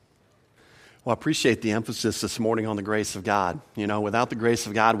Well, I appreciate the emphasis this morning on the grace of God. You know, without the grace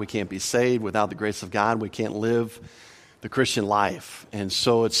of God, we can't be saved. Without the grace of God, we can't live the Christian life. And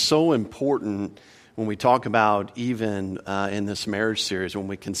so it's so important when we talk about even in this marriage series, when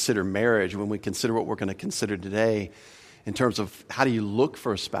we consider marriage, when we consider what we're going to consider today in terms of how do you look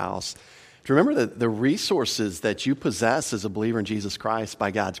for a spouse, to remember that the resources that you possess as a believer in Jesus Christ by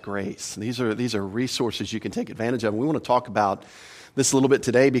God's grace. These are resources you can take advantage of. And we want to talk about this a little bit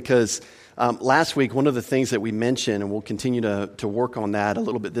today because last week, one of the things that we mentioned, and we'll continue to work on that a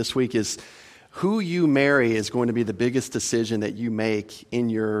little bit this week, is who you marry is going to be the biggest decision that you make in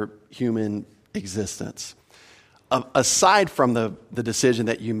your human existence. Aside from the decision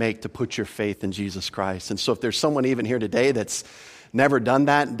that you make to put your faith in Jesus Christ. And so if there's someone even here today that's never done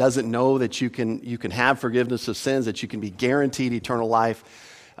that and doesn't know that you can have forgiveness of sins, that you can be guaranteed eternal life,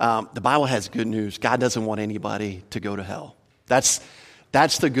 the Bible has good news. God doesn't want anybody to go to hell.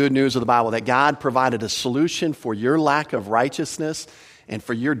 That's the good news of the Bible, that God provided a solution for your lack of righteousness and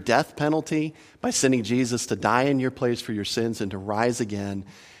for your death penalty by sending Jesus to die in your place for your sins and to rise again.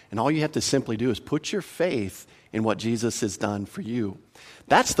 And all you have to simply do is put your faith in what Jesus has done for you.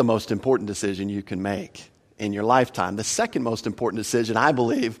 That's the most important decision you can make in your lifetime. The second most important decision, I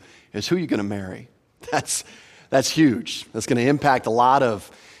believe, is who you're going to marry. That's huge. That's going to impact a lot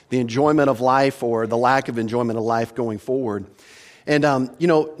of the enjoyment of life or the lack of enjoyment of life going forward. And,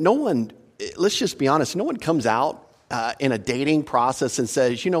 no one, let's just be honest, no one comes out in a dating process and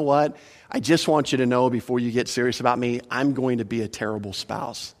says, you know what, I just want you to know before you get serious about me, I'm going to be a terrible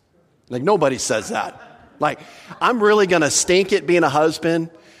spouse. Like, nobody says that. Like, I'm really going to stink at being a husband.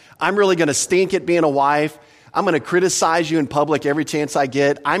 I'm really going to stink at being a wife. I'm going to criticize you in public every chance I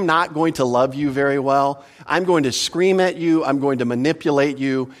get. I'm not going to love you very well. I'm going to scream at you. I'm going to manipulate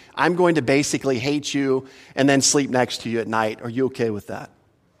you. I'm going to basically hate you and then sleep next to you at night. Are you okay with that?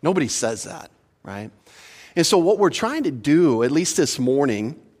 Nobody says that, right? And so what we're trying to do, at least this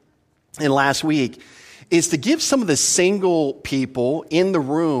morning and last week, is to give some of the single people in the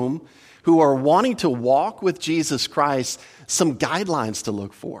room who are wanting to walk with Jesus Christ some guidelines to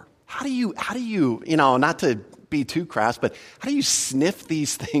look for. How do you, not to be too crass, but how do you sniff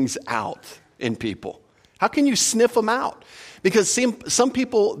these things out in people? How can you sniff them out? Because some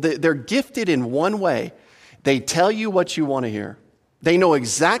people, they're gifted in one way. They tell you what you want to hear. They know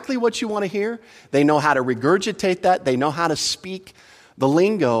exactly what you want to hear. They know how to regurgitate that. They know how to speak the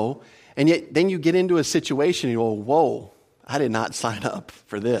lingo. And yet then you get into a situation and you go, whoa, I did not sign up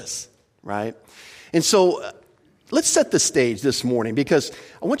for this, right? And so let's set the stage this morning because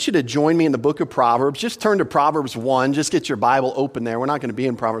I want you to join me in the book of Proverbs. Just turn to Proverbs 1. Just get your Bible open there. We're not going to be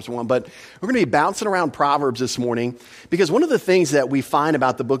in Proverbs 1, but we're going to be bouncing around Proverbs this morning because one of the things that we find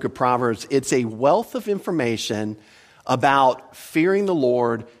about the book of Proverbs, it's a wealth of information about fearing the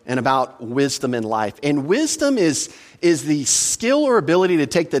Lord and about wisdom in life. And wisdom is the skill or ability to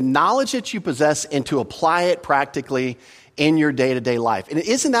take the knowledge that you possess and to apply it practically in your day-to-day life. And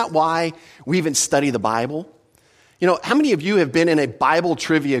isn't that why we even study the Bible? You know, how many of you have been in a Bible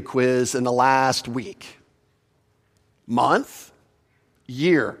trivia quiz in the last week? Month?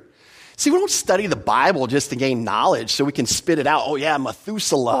 Year? See, we don't study the Bible just to gain knowledge so we can spit it out. Oh yeah,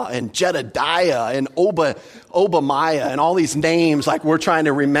 Methuselah and Jedediah and Obadiah and all these names like we're trying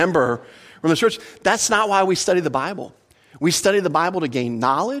to remember from the church. That's not why we study the Bible. We study the Bible to gain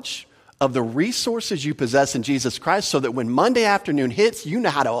knowledge of the resources you possess in Jesus Christ so that when Monday afternoon hits, you know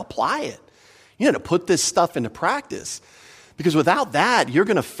how to apply it. You know, to put this stuff into practice. Because without that, you're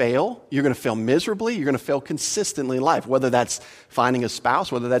going to fail. You're going to fail miserably. You're going to fail consistently in life, whether that's finding a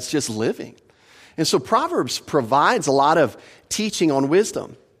spouse, whether that's just living. And so Proverbs provides a lot of teaching on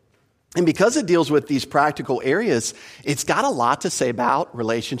wisdom. And because it deals with these practical areas, it's got a lot to say about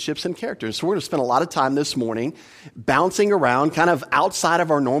relationships and characters. So we're going to spend a lot of time this morning bouncing around kind of outside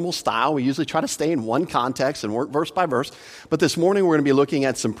of our normal style. We usually try to stay in one context and work verse by verse. But this morning we're going to be looking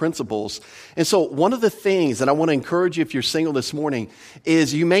at some principles. And so one of the things that I want to encourage you if you're single this morning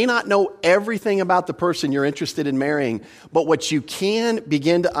is you may not know everything about the person you're interested in marrying, but what you can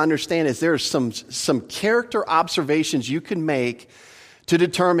begin to understand is there are some character observations you can make to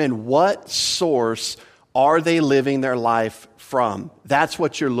determine what source are they living their life from. That's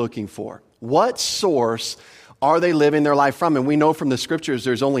what you're looking for. What source are they living their life from? And we know from the scriptures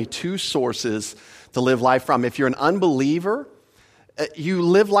there's only two sources to live life from. If you're an unbeliever, you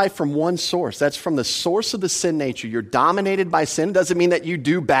live life from one source. That's from the source of the sin nature. You're dominated by sin. It doesn't mean that you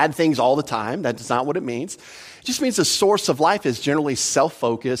do bad things all the time. That's not what it means. It just means the source of life is generally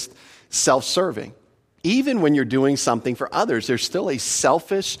self-focused, self-serving. Even when you're doing something for others, there's still a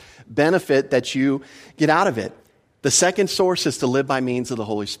selfish benefit that you get out of it. The second source is to live by means of the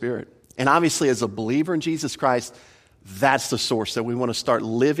Holy Spirit. And obviously, as a believer in Jesus Christ, that's the source that we want to start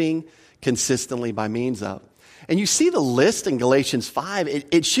living consistently by means of. And you see the list in Galatians 5,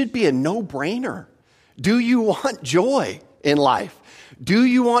 it should be a no-brainer. Do you want joy in life? Do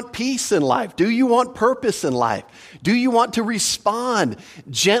you want peace in life? Do you want purpose in life? Do you want to respond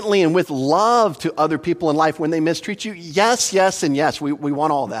gently and with love to other people in life when they mistreat you? Yes, yes, and yes. We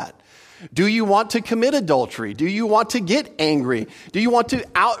want all that. Do you want to commit adultery? Do you want to get angry? Do you want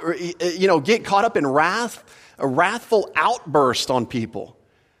to get caught up in wrath, a wrathful outburst on people?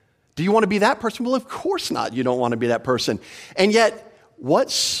 Do you want to be that person? Well, of course not. You don't want to be that person. And yet,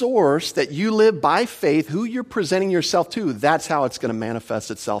 what source that you live by faith, who you're presenting yourself to, that's how it's going to manifest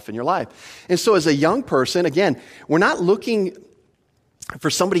itself in your life. And so as a young person, again, we're not looking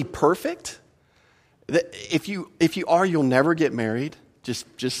for somebody perfect. If you are, you'll never get married.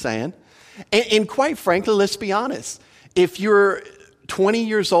 Just saying. And quite frankly, let's be honest. If you're 20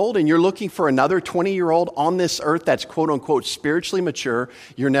 years old and you're looking for another 20-year-old on this earth that's quote unquote spiritually mature,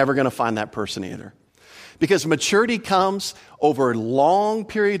 you're never going to find that person either. Because maturity comes over long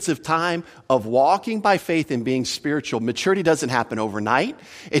periods of time of walking by faith and being spiritual. Maturity doesn't happen overnight.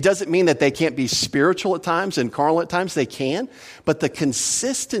 It doesn't mean that they can't be spiritual at times and carnal at times. They can. But the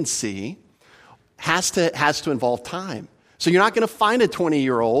consistency has to involve time. So you're not going to find a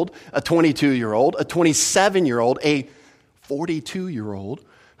 20-year-old, a 22-year-old, a 27-year-old, a 42-year-old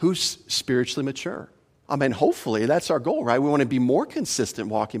who's spiritually mature. I mean, hopefully that's our goal, right? We want to be more consistent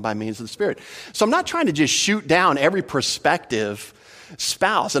walking by means of the Spirit. So I'm not trying to just shoot down every prospective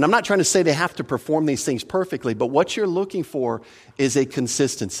spouse. And I'm not trying to say they have to perform these things perfectly. But what you're looking for is a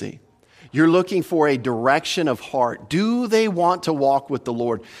consistency. You're looking for a direction of heart. Do they want to walk with the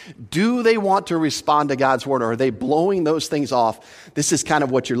Lord? Do they want to respond to God's word? Or are they blowing those things off? This is kind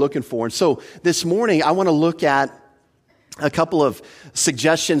of what you're looking for. And so this morning, I want to look at a couple of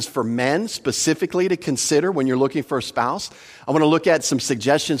suggestions for men specifically to consider when you're looking for a spouse. I want to look at some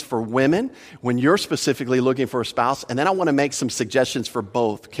suggestions for women when you're specifically looking for a spouse. And then I want to make some suggestions for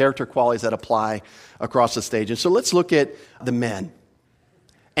both, character qualities that apply across the stage. And so let's look at the men.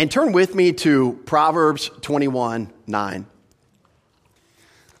 And turn with me to Proverbs 21:9.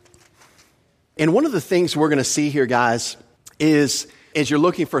 And one of the things we're going to see here, guys, is as you're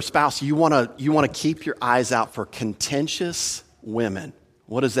looking for a spouse, you want to keep your eyes out for contentious women.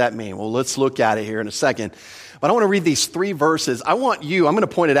 What does that mean? Well, let's look at it here in a second. But I want to read these 3 verses. I'm going to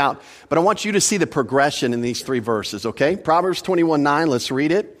point it out, but I want you to see the progression in these 3 verses, okay? Proverbs 21:9, let's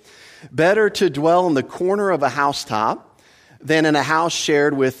read it. Better to dwell in the corner of a housetop than in a house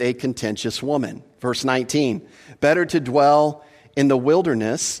shared with a contentious woman. Verse 19, better to dwell in the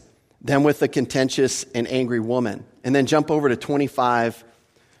wilderness than with a contentious and angry woman. And then jump over to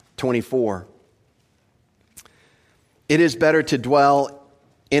 25:24. It is better to dwell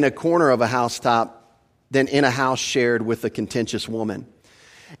in a corner of a housetop than in a house shared with a contentious woman.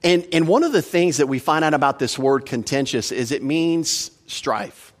 And one of the things that we find out about this word contentious is it means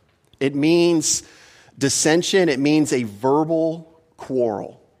strife. It means dissension. It means a verbal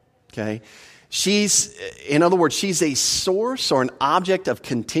quarrel. Okay? In other words, she's a source or an object of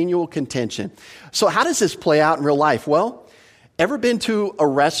continual contention. So how does this play out in real life? Well, ever been to a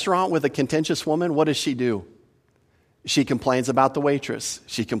restaurant with a contentious woman? What does she do? She complains about the waitress.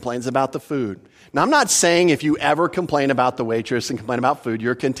 She complains about the food. Now, I'm not saying if you ever complain about the waitress and complain about food,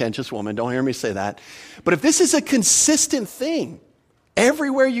 you're a contentious woman. Don't hear me say that. But if this is a consistent thing,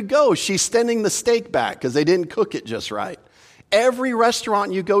 everywhere you go, she's sending the steak back because they didn't cook it just right. Every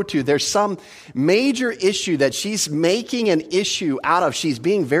restaurant you go to, there's some major issue that she's making an issue out of. She's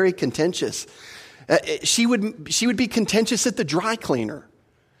being very contentious. She would be contentious at the dry cleaner.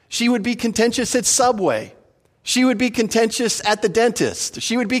 She would be contentious at Subway. She would be contentious at the dentist.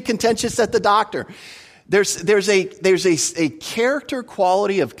 She would be contentious at the doctor. There's a character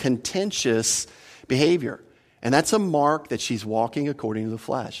quality of contentious behavior. And that's a mark that she's walking according to the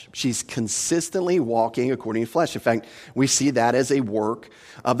flesh. She's consistently walking according to the flesh. In fact, we see that as a work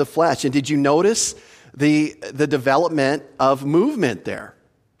of the flesh. And did you notice the development of movement there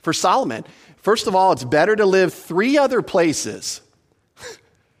for Solomon? First of all, it's better to live 3 other places.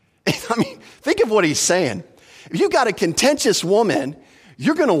 I mean, think of what he's saying. If you've got a contentious woman,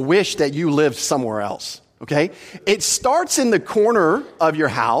 you're going to wish that you lived somewhere else, okay? It starts in the corner of your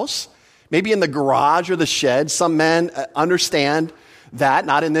house, maybe in the garage or the shed. Some men understand that,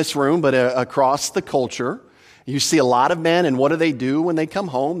 not in this room, but across the culture. You see a lot of men, and what do they do when they come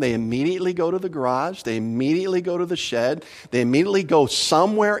home? They immediately go to the garage. They immediately go to the shed. They immediately go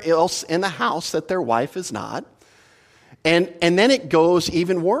somewhere else in the house that their wife is not. And then it goes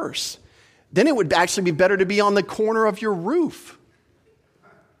even worse. Then it would actually be better to be on the corner of your roof.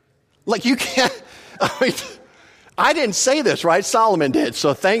 Like you can't, I mean, I didn't say this, right? Solomon did.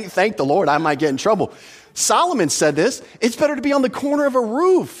 So thank the Lord. I might get in trouble. Solomon said this. It's better to be on the corner of a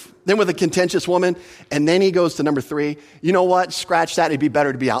roof than with a contentious woman. And then he goes to number 3. You know what? Scratch that. It'd be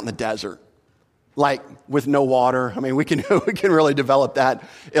better to be out in the desert, like with no water. I mean, we can really develop that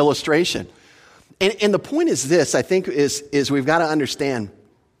illustration. And the point is this, I think, is we've got to understand,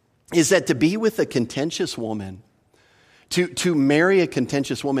 is that to be with a contentious woman, to marry a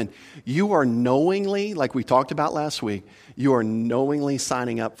contentious woman, you are knowingly, like we talked about last week, you are knowingly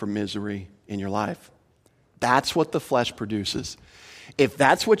signing up for misery in your life. That's what the flesh produces. If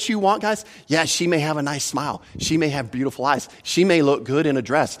that's what you want, guys, yeah, she may have a nice smile. She may have beautiful eyes. She may look good in a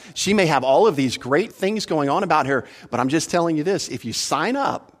dress. She may have all of these great things going on about her. But I'm just telling you this, if you sign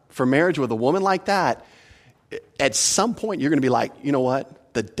up for marriage with a woman like that, at some point you're going to be like, you know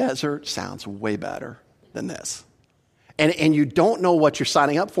what? The desert sounds way better than this. And you don't know what you're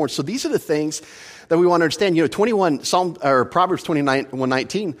signing up for. So these are the things that we want to understand. You know, Proverbs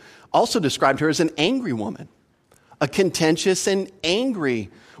 29:119 also described her as an angry woman, a contentious and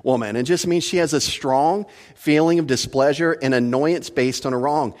angry woman. It just means she has a strong feeling of displeasure and annoyance based on a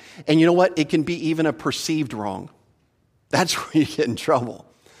wrong. And you know what? It can be even a perceived wrong. That's where you get in trouble.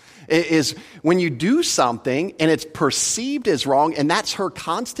 It is when you do something and it's perceived as wrong, and that's her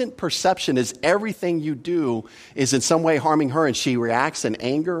constant perception, is everything you do is in some way harming her, and she reacts in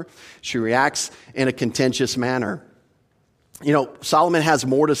anger. She reacts in a contentious manner. You know, Solomon has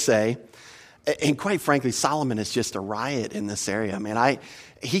more to say. And quite frankly, Solomon is just a riot in this area. I mean,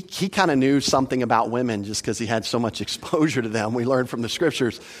 he kind of knew something about women just because he had so much exposure to them. We learned from the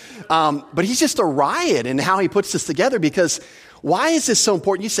scriptures. But he's just a riot in how he puts this together, because why is this so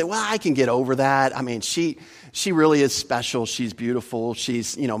important? You say, well, I can get over that. I mean, she really is special. She's beautiful.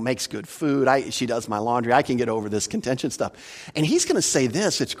 She's, makes good food. She does my laundry. I can get over this contention stuff. And he's going to say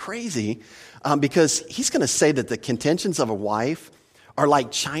this. It's crazy because he's going to say that the contentions of a wife are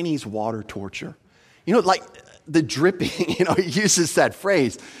like Chinese water torture. You know, like the dripping, he uses that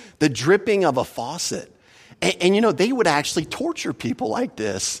phrase, the dripping of a faucet. And they would actually torture people like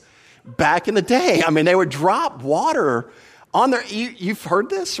this back in the day. I mean, they would drop water on their, you've heard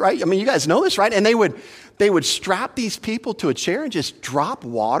this, right? I mean, you guys know this, right? And they would strap these people to a chair and just drop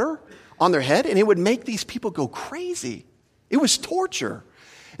water on their head, and it would make these people go crazy. It was torture.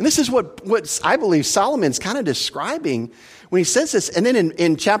 And this is what I believe Solomon's kind of describing when he says this. And then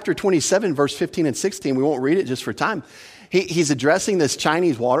in chapter 27, verse 15 and 16, we won't read it just for time, he's addressing this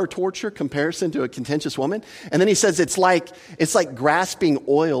Chinese water torture comparison to a contentious woman. And then he says it's like grasping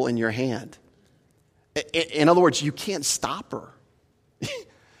oil in your hand. In other words, you can't stop her.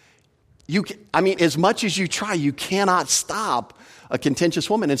 As much as you try, you cannot stop a contentious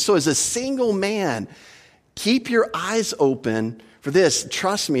woman. And so as a single man, keep your eyes open for this.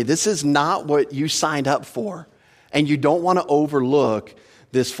 Trust me, this is not what you signed up for. And you don't want to overlook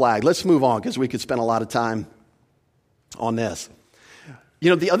this flag. Let's move on, because we could spend a lot of time on this.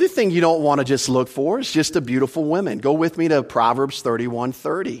 The other thing you don't want to just look for is just a beautiful woman. Go with me to Proverbs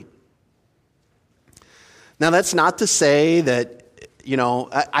 31:30. Now, that's not to say that,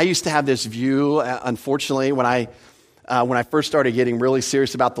 I used to have this view, unfortunately, when I first started getting really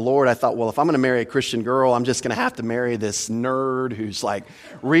serious about the Lord, I thought, well, if I'm going to marry a Christian girl, I'm just going to have to marry this nerd who's like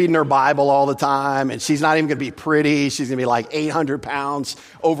reading her Bible all the time, and she's not even going to be pretty. She's going to be like 800 pounds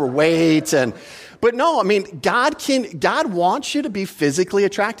overweight. But no, God wants you to be physically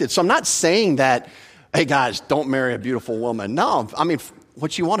attracted. So I'm not saying that, hey guys, don't marry a beautiful woman. No,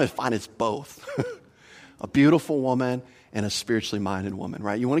 what you want to find is both. A beautiful woman and a spiritually minded woman,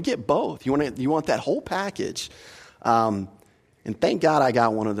 right? You want to get both. You want that whole package. And thank God I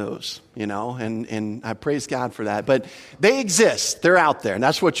got one of those, and I praise God for that. But they exist. They're out there, and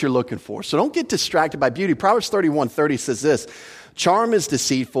that's what you're looking for. So don't get distracted by beauty. Proverbs 31:30 says this: charm is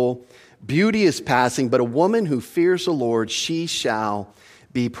deceitful, beauty is passing, but a woman who fears the Lord, she shall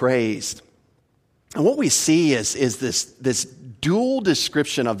be praised. And what we see is this dual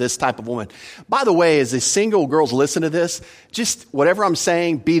description of this type of woman. By the way, as the single girls listen to this, just whatever I'm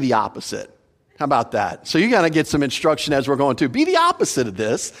saying, be the opposite. How about that? So you got to get some instruction as we're going to. Be the opposite of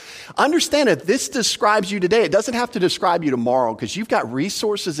this. Understand if this describes you today, it doesn't have to describe you tomorrow, because you've got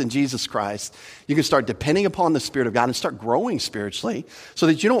resources in Jesus Christ. You can start depending upon the Spirit of God and start growing spiritually so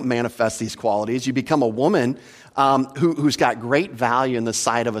that you don't manifest these qualities. You become a woman who's got great value in the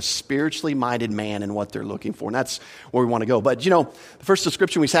sight of a spiritually minded man and what they're looking for. And that's where we want to go. But, the first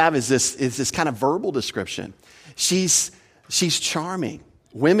description we have is this kind of verbal description. She's charming.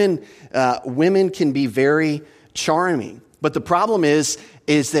 Women can be very charming. But the problem is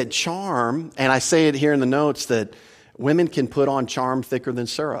that charm, and I say it here in the notes, that women can put on charm thicker than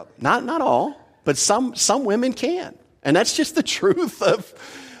syrup. Not all, but some women can. And that's just the truth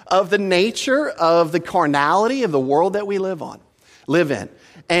of the nature of the carnality of the world that we live in.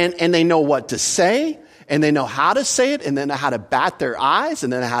 And they know what to say, and they know how to say it, and then how to bat their eyes,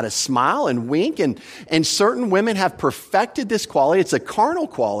 and then how to smile and wink. And certain women have perfected this quality. It's a carnal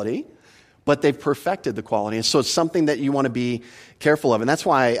quality, but they've perfected the quality. And so it's something that you want to be careful of. And that's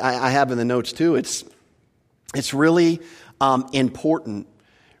why I have in the notes too, it's really important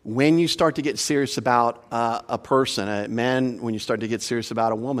when you start to get serious about a person, men, when you start to get serious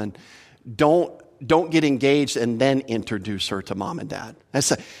about a woman, don't get engaged and then introduce her to mom and dad.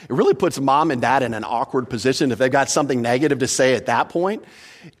 It really puts mom and dad in an awkward position if they've got something negative to say at that point.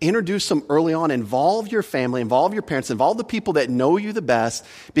 Introduce them early on. Involve your family, involve your parents, involve the people that know you the best,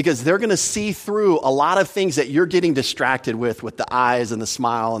 because they're going to see through a lot of things that you're getting distracted with the eyes and the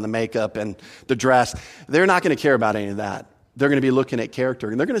smile and the makeup and the dress. They're not going to care about any of that. They're going to be looking at character,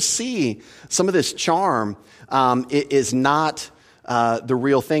 and they're going to see some of this charm is not the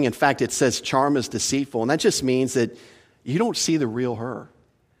real thing. In fact, it says charm is deceitful, and that just means that you don't see the real her.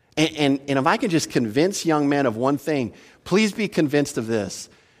 And if I can just convince young men of one thing, please be convinced of this,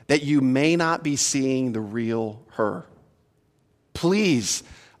 that you may not be seeing the real her. Please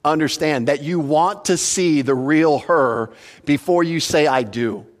understand that you want to see the real her before you say, I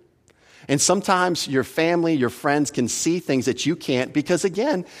do. And sometimes your family, your friends can see things that you can't because,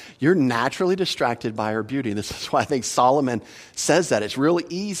 again, you're naturally distracted by her beauty. This is why I think Solomon says that. It's really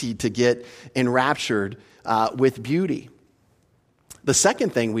easy to get enraptured with beauty. The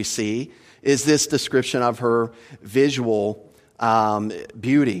second thing we see is this description of her visual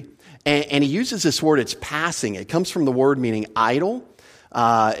beauty. And he uses this word, it's passing. It comes from the word meaning idle.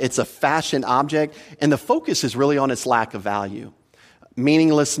 It's a fashion object. And the focus is really on its lack of value.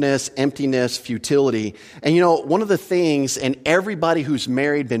 Meaninglessness, emptiness, futility. And one of the things, and everybody who's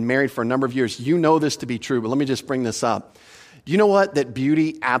been married for a number of years, you know this to be true, but let me just bring this up. Do you know what? That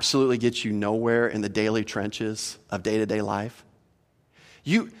beauty absolutely gets you nowhere in the daily trenches of day-to-day life.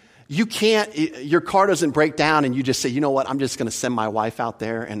 You can't, your car doesn't break down and you just say, you know what, I'm just going to send my wife out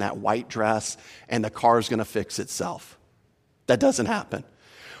there in that white dress and the car's going to fix itself. That doesn't happen.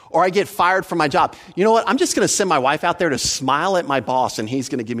 Or I get fired from my job. You know what? I'm just going to send my wife out there to smile at my boss and he's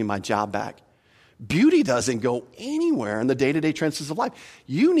going to give me my job back. Beauty doesn't go anywhere in the day-to-day trenches of life.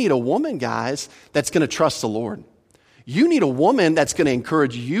 You need a woman, guys, that's going to trust the Lord. You need a woman that's going to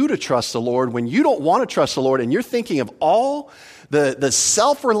encourage you to trust the Lord when you don't want to trust the Lord and you're thinking of all the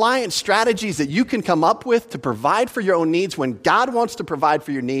self-reliant strategies that you can come up with to provide for your own needs when God wants to provide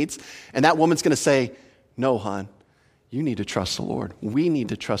for your needs. And that woman's going to say, no, hon. You need to trust the Lord. We need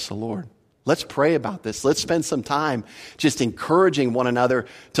to trust the Lord. Let's pray about this. Let's spend some time just encouraging one another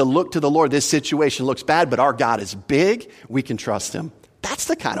to look to the Lord. This situation looks bad, but our God is big. We can trust him. That's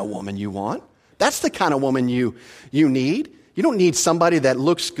the kind of woman you want. That's the kind of woman you need. You don't need somebody that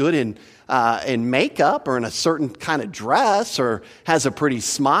looks good in makeup or in a certain kind of dress or has a pretty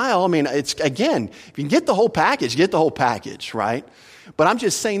smile. I mean, it's, again, if you can get the whole package, get the whole package, right? But I'm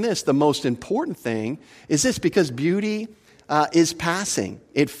just saying this, the most important thing is this, because beauty is passing.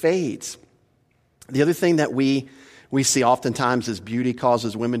 It fades. The other thing that we see oftentimes is beauty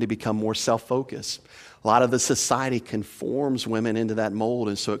causes women to become more self-focused. A lot of the society conforms women into that mold,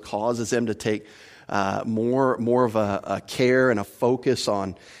 and so it causes them to take more of a care and a focus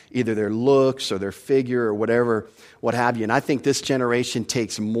on either their looks or their figure or whatever, what have you. And I think this generation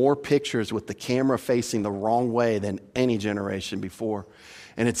takes more pictures with the camera facing the wrong way than any generation before.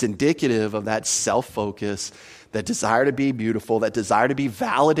 And it's indicative of that self-focus, that desire to be beautiful, that desire to be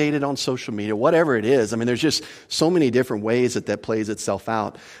validated on social media, whatever it is. I mean, there's just so many different ways that plays itself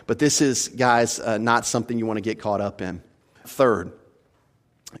out. But this is, guys, not something you want to get caught up in. Third,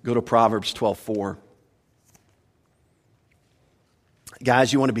 go to Proverbs 12:4.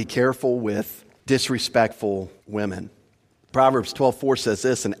 Guys, you want to be careful with disrespectful women. Proverbs 12:4 says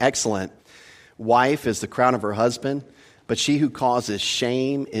this, an excellent wife is the crown of her husband, but she who causes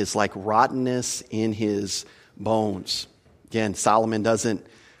shame is like rottenness in his bones. Again, Solomon doesn't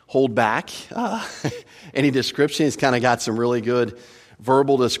hold back any description. He's kind of got some really good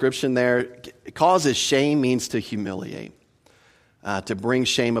verbal description there. Causes shame means to humiliate, to bring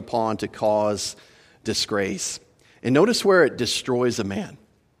shame upon, to cause disgrace. And notice where it destroys a man.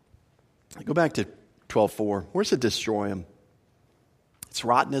 Go back to 12:4. Where's it destroy him? It's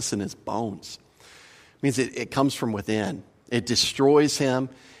rottenness in his bones. It means it comes from within. It destroys him.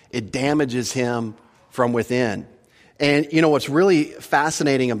 It damages him from within. And you know what's really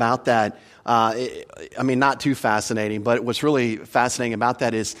fascinating about that, Not too fascinating, but what's really fascinating about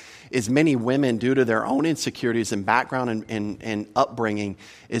that is many women, due to their own insecurities and background and upbringing,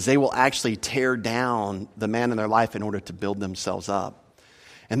 is they will actually tear down the man in their life in order to build themselves up.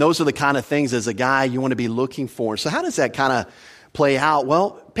 And those are the kind of things as a guy you want to be looking for. So how does that kind of play out?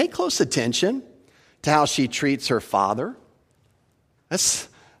 Well, pay close attention to how she treats her father. It's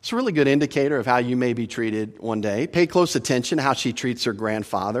a really good indicator of how you may be treated one day. Pay close attention to how she treats her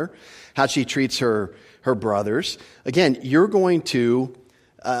grandfather, how she treats her brothers. Again, you're going to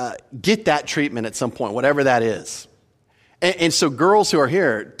get that treatment at some point, whatever that is. And so girls who are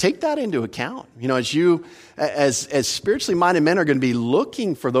here, take that into account. As spiritually minded men are going to be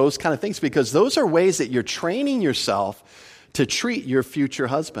looking for those kind of things, because those are ways that you're training yourself to treat your future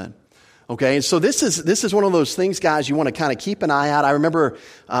husband. Okay, and so this is one of those things, guys, you want to kind of keep an eye out. I remember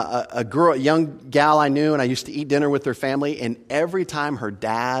a young gal I knew, and I used to eat dinner with her family, and every time her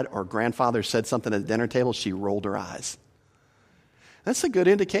dad or grandfather said something at the dinner table, she rolled her eyes. That's a good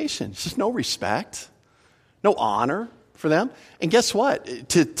indication. It's just no respect, no honor for them. And guess what?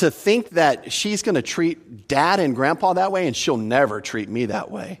 To think that she's going to treat dad and grandpa that way, and she'll never treat me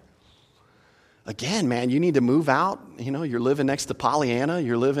that way. Again, man, you need to move out. You're living next to Pollyanna.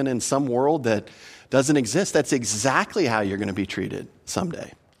 You're living in some world that doesn't exist. That's exactly how you're going to be treated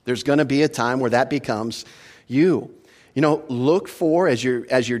someday. There's going to be a time where that becomes you. Look for, as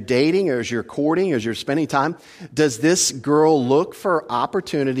you're dating or as you're courting or as you're spending time, does this girl look for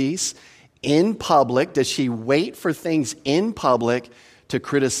opportunities in public? Does she wait for things in public to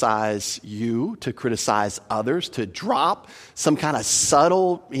criticize you, to criticize others, to drop some kind of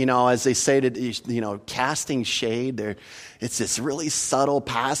subtle, as they say, casting shade? It's this really subtle,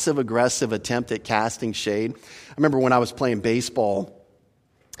 passive-aggressive attempt at casting shade. I remember when I was playing baseball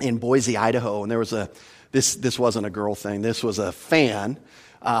in Boise, Idaho, and there was this wasn't a girl thing. This was a fan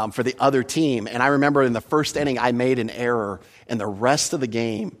for the other team. And I remember in the first inning, I made an error, and the rest of the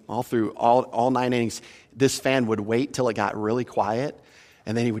game, all through all 9 innings, this fan would wait till it got really quiet.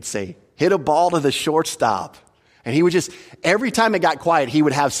 And then he would say, hit a ball to the shortstop. And he would just, every time it got quiet, he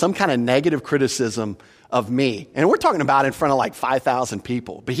would have some kind of negative criticism of me. And we're talking about in front of like 5,000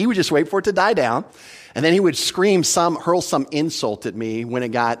 people. But he would just wait for it to die down. And then he would hurl some insult at me when it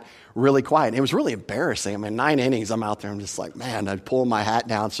got really quiet. And it was really embarrassing. 9 innings, I'm out there. I'm just like, man, I'd pull my hat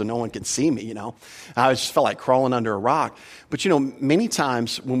down so no one could see me, I just felt like crawling under a rock. But, many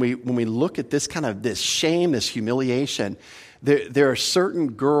times when we look at this kind of this shame, this humiliation, there are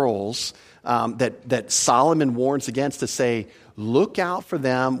certain girls that Solomon warns against, to say, look out for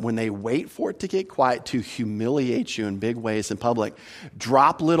them when they wait for it to get quiet to humiliate you in big ways in public.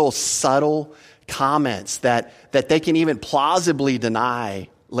 Drop little subtle comments that they can even plausibly deny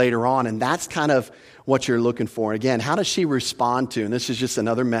later on. And that's kind of what you're looking for. Again, how does she respond to, and this is just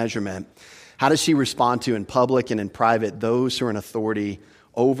another measurement, how does she respond to in public and in private those who are in authority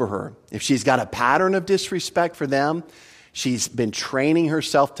over her? If she's got a pattern of disrespect for them, she's been training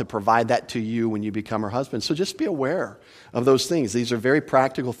herself to provide that to you when you become her husband. So just be aware of those things. These are very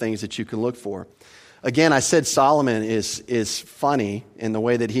practical things that you can look for. Again, I said Solomon is funny in the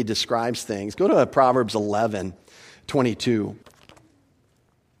way that he describes things. Go to Proverbs 11:22.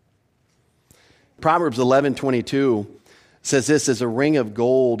 Proverbs 11:22 says this: as a ring of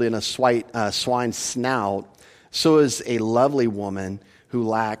gold in a swine's snout, so is a lovely woman who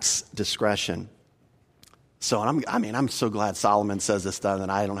lacks discretion. So I'm so glad Solomon says this stuff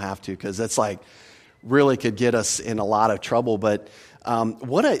and I don't have to, because that's like really could get us in a lot of trouble. But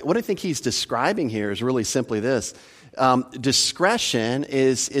what I think he's describing here is really simply this. Discretion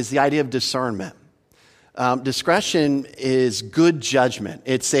is the idea of discernment. Discretion is good judgment.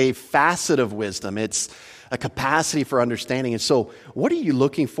 It's a facet of wisdom. It's a capacity for understanding. And so what are you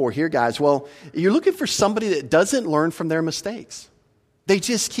looking for here, guys? Well, you're looking for somebody that doesn't learn from their mistakes. They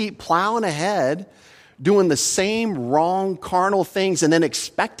just keep plowing ahead, doing the same wrong carnal things and then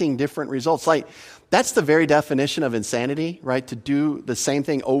expecting different results. Like, that's the very definition of insanity, right? To do the same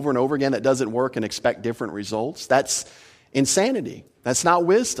thing over and over again that doesn't work and expect different results. That's insanity. That's not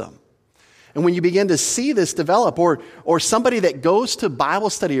wisdom. And when you begin to see this develop, or somebody that goes to Bible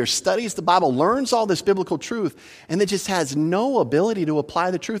study or studies the Bible, learns all this biblical truth, and then just has no ability to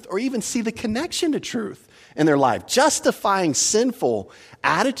apply the truth or even see the connection to truth in their life, justifying sinful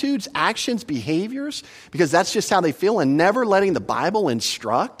attitudes, actions, behaviors, because that's just how they feel, and never letting the Bible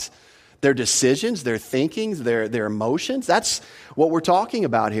instruct their decisions, their thinkings, their emotions. That's what we're talking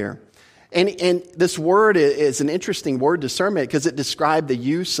about here. And this word is an interesting word, discernment, because it described the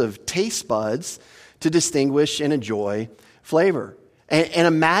use of taste buds to distinguish and enjoy flavor. And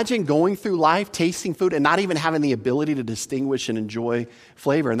imagine going through life, tasting food, and not even having the ability to distinguish and enjoy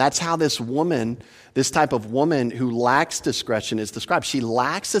flavor. And that's how this type of woman who lacks discretion is described. She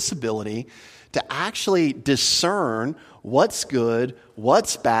lacks this ability to actually discern what's good,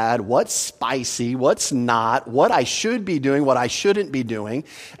 what's bad, what's spicy, what's not, what I should be doing, what I shouldn't be doing.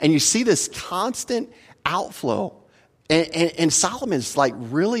 And you see this constant outflow. And Solomon's like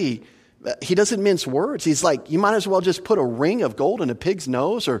really, he doesn't mince words. He's like, you might as well just put a ring of gold in a pig's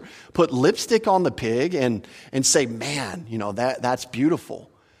nose or put lipstick on the pig and say, man, that's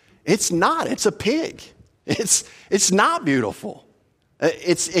beautiful. It's not. It's a pig. It's not beautiful.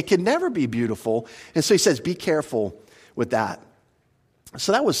 It can never be beautiful. And so he says, be careful with that.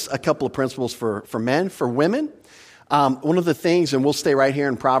 So that was a couple of principles for men. For women, one of the things, and we'll stay right here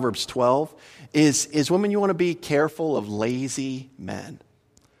in Proverbs 12, is women, you want to be careful of lazy men.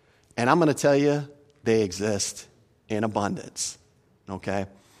 And I'm going to tell you, they exist in abundance, okay?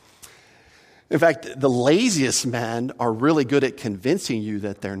 In fact, the laziest men are really good at convincing you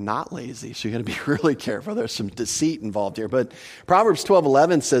that they're not lazy. So you're going to be really careful. There's some deceit involved here. But Proverbs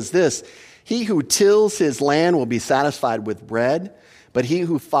 12:11 says this, he who tills his land will be satisfied with bread, but he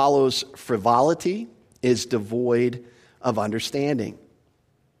who follows frivolity is devoid of understanding.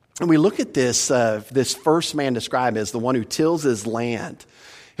 And we look at this first man described as the one who tills his land.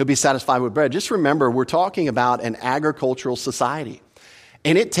 He'll be satisfied with bread. Just remember, we're talking about an agricultural society.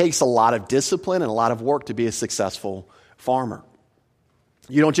 And it takes a lot of discipline and a lot of work to be a successful farmer.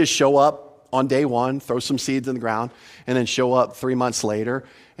 You don't just show up on day one, throw some seeds in the ground, and then show up 3 months later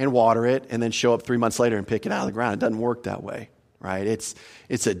and water it, and then show up 3 months later and pick it out of the ground. It doesn't work that way, right?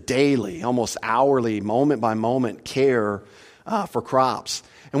 It's a daily, almost hourly, moment-by-moment care for crops.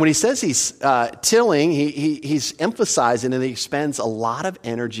 And when he says he's tilling, he's emphasizing that he spends a lot of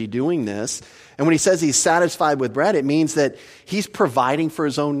energy doing this. And when he says he's satisfied with bread, it means that he's providing for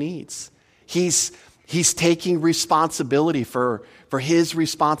his own needs. He's taking responsibility for his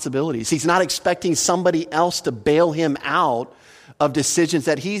responsibilities. He's not expecting somebody else to bail him out of decisions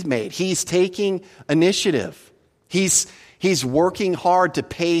that he's made. He's taking initiative. He's working hard to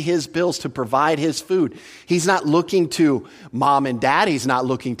pay his bills, to provide his food. He's not looking to mom and dad. He's not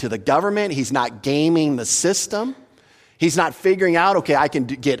looking to the government. He's not gaming the system. He's not figuring out, okay, I can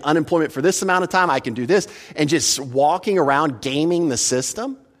get unemployment for this amount of time. I can do this. And just walking around gaming the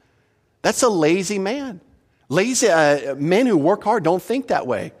system. That's a lazy man. Lazy men who work hard don't think that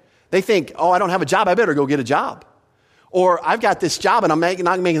way. They think, oh, I don't have a job. I better go get a job. Or I've got this job and I'm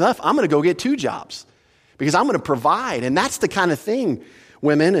not making enough. I'm going to go get 2 jobs. Because I'm going to provide. And that's the kind of thing,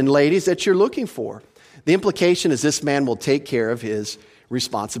 women and ladies, that you're looking for. The implication is this man will take care of his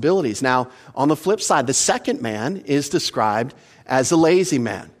responsibilities. Now, on the flip side, the second man is described as a lazy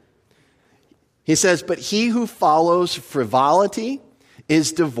man. He says, but he who follows frivolity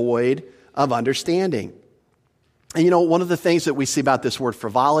is devoid of understanding. And one of the things that we see about this word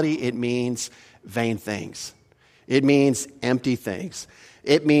frivolity, it means vain things. It means empty things.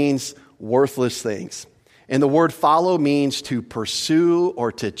 It means worthless things. And the word follow means to pursue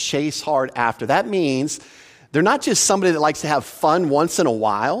or to chase hard after. That means they're not just somebody that likes to have fun once in a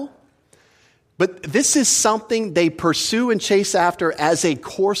while, but this is something they pursue and chase after as a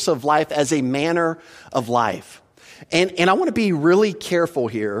course of life, as a manner of life. And I want to be really careful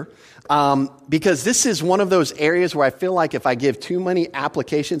here because this is one of those areas where I feel like if I give too many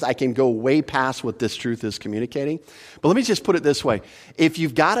applications, I can go way past what this truth is communicating. But let me just put it this way. If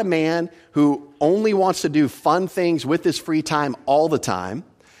you've got a man who only wants to do fun things with his free time all the time,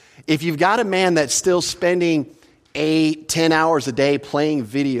 if you've got a man that's still spending 8-10 hours a day playing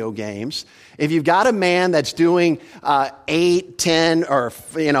video games, if you've got a man that's doing 8, 10, or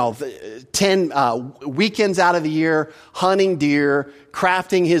 10 weekends out of the year hunting deer,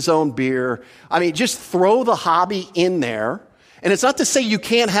 crafting his own beer, just throw the hobby in there. And it's not to say you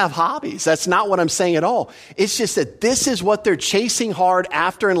can't have hobbies. That's not what I'm saying at all. It's just that this is what they're chasing hard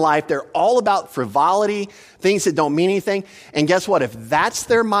after in life. They're all about frivolity, things that don't mean anything. And guess what? If that's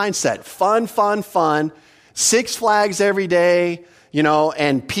their mindset, fun, Six Flags every day,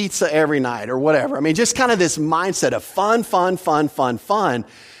 and pizza every night or whatever. Just kind of this mindset of fun.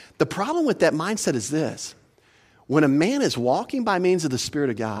 The problem with that mindset is this. When a man is walking by means of the Spirit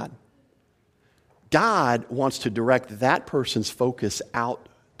of God, God wants to direct that person's focus out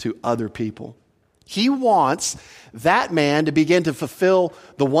to other people. He wants that man to begin to fulfill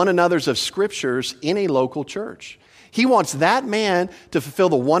the one another's of scriptures in a local church. He wants that man to fulfill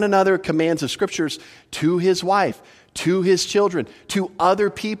the one another commands of scriptures to his wife, to his children, to other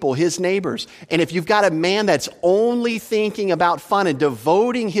people, his neighbors. And if you've got a man that's only thinking about fun and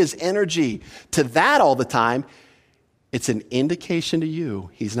devoting his energy to that all the time, it's an indication to you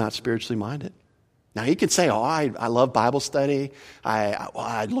he's not spiritually minded. Now, he could say, I love Bible study.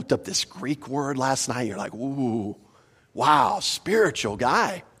 I looked up this Greek word last night. You're like, ooh, wow, spiritual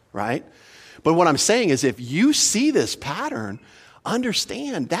guy, right? But what I'm saying is if you see this pattern,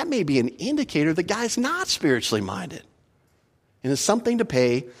 understand that may be an indicator the guy's not spiritually minded. And it's something to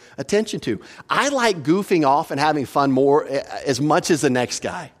pay attention to. I like goofing off and having fun more as much as the next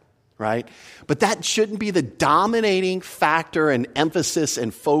guy, right? But that shouldn't be the dominating factor and emphasis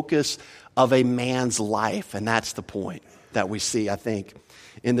and focus of a man's life. And that's the point that we see, I think,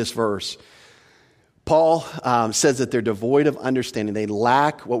 in this verse. Paul says that they're devoid of understanding. They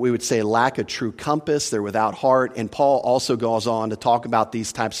lack what we would say lack a true compass. They're without heart. And Paul also goes on to talk about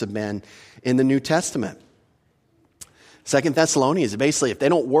these types of men in the New Testament. 2 Thessalonians, basically, if they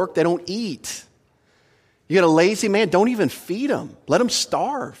don't work, they don't eat. You got a lazy man, don't even feed him. Let him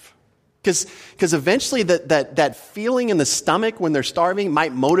starve. Because eventually that feeling in the stomach when they're starving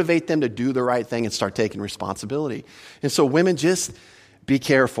might motivate them to do the right thing and start taking responsibility. And so women, just be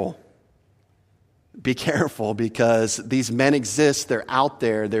careful. Be careful because these men exist. They're out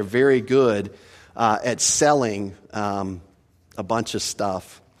there. They're very good at selling a bunch of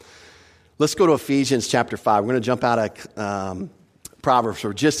stuff. Let's go to Ephesians chapter 5. We're going to jump out of Proverbs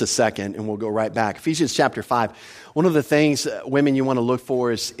for just a second, and we'll go right back. Ephesians chapter 5. One of the things, women, you want to look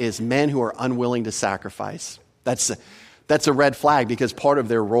for is men who are unwilling to sacrifice. That's a red flag because part of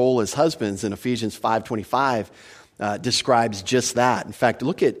their role as husbands in Ephesians 5:25 describes just that. In fact,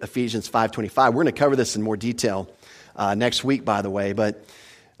 look at Ephesians 5:25. We're going to cover this in more detail next week, by the way. But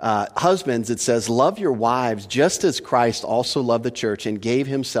husbands, it says, love your wives just as Christ also loved the church and gave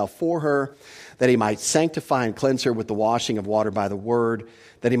himself for her, that he might sanctify and cleanse her with the washing of water by the word,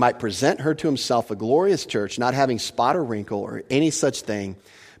 that he might present her to himself a glorious church, not having spot or wrinkle or any such thing,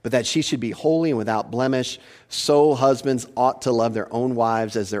 but that she should be holy and without blemish. So husbands ought to love their own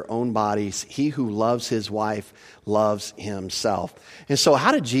wives as their own bodies. He who loves his wife loves himself. And so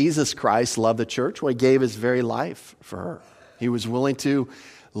how did Jesus Christ love the church? Well, he gave his very life for her. He was willing to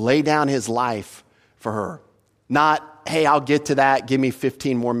lay down his life for her. Not, hey, I'll get to that. Give me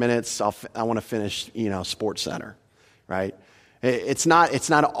 15 more minutes. I want to finish, Sports Center, right? It's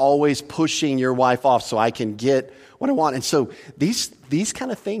not always pushing your wife off so I can get what I want. And so these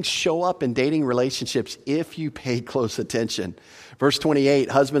kind of things show up in dating relationships if you pay close attention. Verse 28,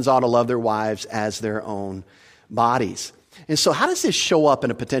 husbands ought to love their wives as their own bodies. And so how does this show up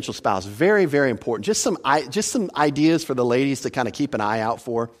in a potential spouse? Very, very important. Just some ideas for the ladies to kind of keep an eye out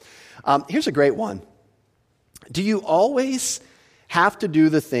for. Here's a great one. Do you always have to do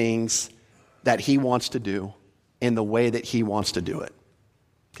the things that he wants to do in the way that he wants to do it?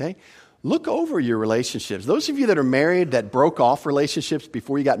 Okay? Look over your relationships. Those of you that are married that broke off relationships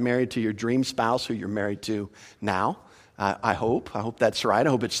before you got married to your dream spouse who you're married to now, I hope that's right. I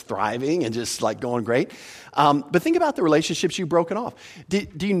hope it's thriving and just like going great. But think about the relationships you've broken off.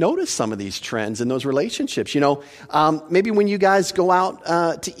 Do you notice some of these trends in those relationships? Maybe when you guys go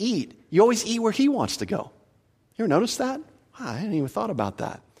out to eat, you always eat where he wants to go. You ever notice that? I hadn't even thought about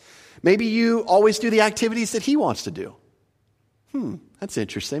that. Maybe you always do the activities that he wants to do. That's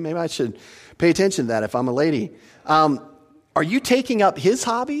interesting. Maybe I should pay attention to that if I'm a lady. Are you taking up his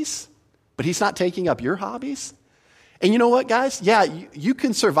hobbies, but he's not taking up your hobbies? And you know what, guys? Yeah, you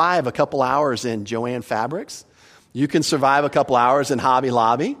can survive a couple hours in Joann Fabrics. You can survive a couple hours in Hobby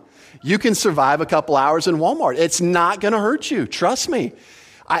Lobby. You can survive a couple hours in Walmart. It's not going to hurt you. Trust me.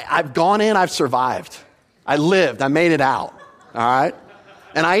 I've gone in. I've survived. I lived. I made it out. All right.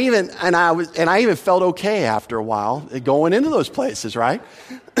 And I even felt okay after a while going into those places. Right.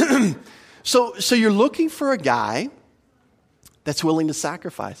 So you're looking for a guy that's willing to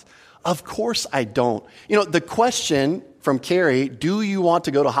sacrifice. Of course I don't. The question from Carrie, do you want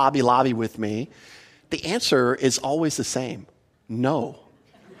to go to Hobby Lobby with me? The answer is always the same. No.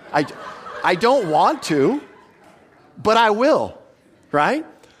 I don't want to, but I will, right?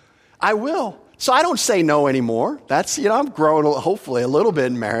 I will. So I don't say no anymore. That's, I'm growing hopefully a little bit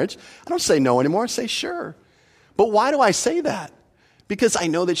in marriage. I don't say no anymore. I say sure. But why do I say that? Because I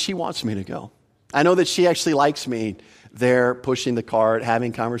know that she wants me to go. I know that she actually likes me there pushing the cart,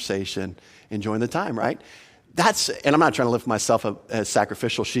 having conversation, enjoying the time, right? And I'm not trying to lift myself up as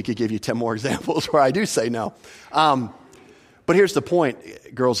sacrificial. She could give you 10 more examples where I do say no. But here's the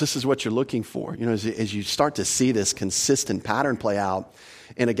point, girls, this is what you're looking for. As you start to see this consistent pattern play out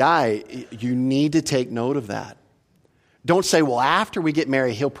in a guy, you need to take note of that. Don't say, well, after we get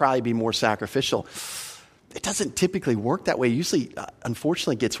married, he'll probably be more sacrificial. It doesn't typically work that way. Usually,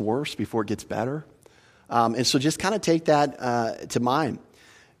 unfortunately, it gets worse before it gets better. And so just kind of take that to mind.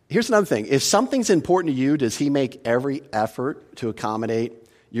 Here's another thing. If something's important to you, does he make every effort to accommodate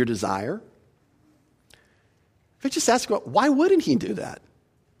your desire? If I just ask, why wouldn't he do that?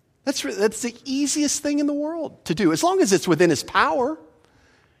 That's the easiest thing in the world to do, as long as it's within his power.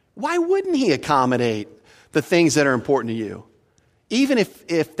 Why wouldn't he accommodate the things that are important to you? Even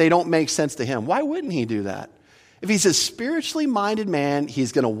if they don't make sense to him, why wouldn't he do that? If he's a spiritually minded man,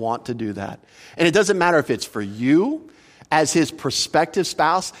 he's going to want to do that. And it doesn't matter if it's for you as his prospective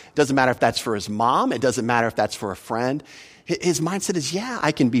spouse. It doesn't matter if that's for his mom. It doesn't matter if that's for a friend. His mindset is, yeah,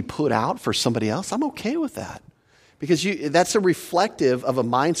 I can be put out for somebody else. I'm okay with that. Because that's a reflective of a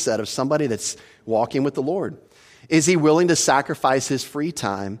mindset of somebody that's walking with the Lord. Is he willing to sacrifice his free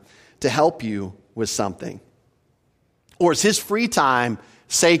time to help you with something? Or is his free time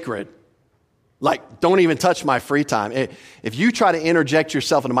sacred? Like, don't even touch my free time. If you try to interject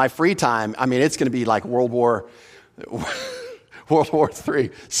yourself into my free time, I mean, it's going to be like World War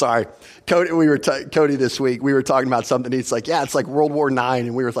III. Sorry. Cody this week, we were talking about something. He's like, yeah, it's like World War IX.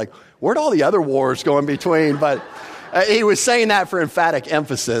 And we were like, where'd all the other wars go in between? But he was saying that for emphatic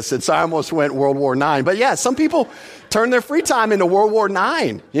emphasis. And so I almost went World War IX. But yeah, some people turn their free time into World War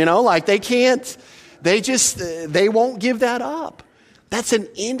IX. Like they won't give that up. That's an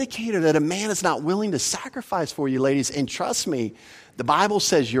indicator that a man is not willing to sacrifice for you, ladies. And trust me, the Bible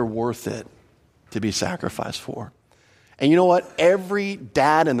says you're worth it to be sacrificed for. And you know what? Every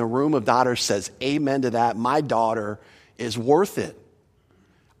dad in the room of daughters says amen to that. My daughter is worth it.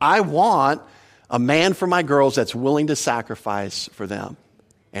 I want a man for my girls that's willing to sacrifice for them.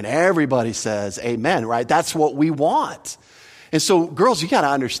 And everybody says amen, right? That's what we want. And so, girls, you got to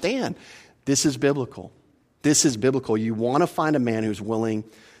understand, this is biblical. This is biblical. You want to find a man who's willing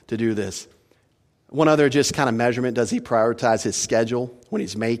to do this. One other just kind of measurement, does he prioritize his schedule when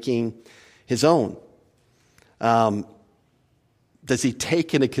he's making his own? Does he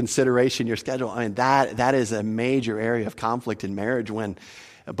take into consideration your schedule? I mean, that is a major area of conflict in marriage when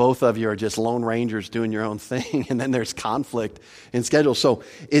both of you are just lone rangers doing your own thing, and then there's conflict in schedule. So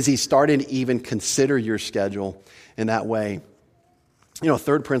is he starting to even consider your schedule in that way? A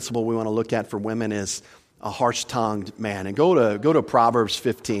third principle we want to look at for women is a harsh-tongued man. And go to Proverbs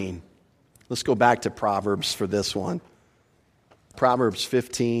 15. Let's go back to Proverbs for this one. Proverbs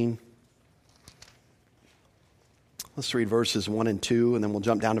 15. Let's read verses 1 and 2, and then we'll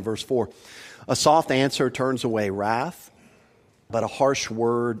jump down to verse 4. A soft answer turns away wrath, but a harsh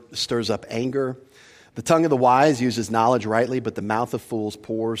word stirs up anger. The tongue of the wise uses knowledge rightly, but the mouth of fools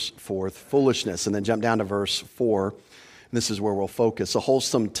pours forth foolishness. And then jump down to verse 4. And this is where we'll focus. A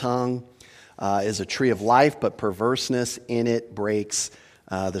wholesome tongue is a tree of life, but perverseness in it breaks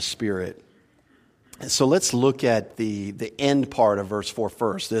the spirit. So let's look at the end part of verse 4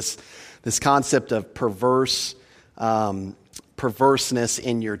 first. This concept of perverseness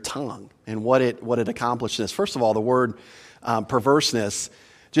in your tongue and what it accomplishes. First of all, the word perverseness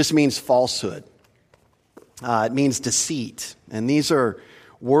just means falsehood. It means deceit, and these are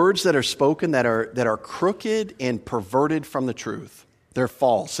words that are spoken that are crooked and perverted from the truth. They're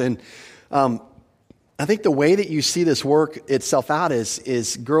false, and I think the way that you see this work itself out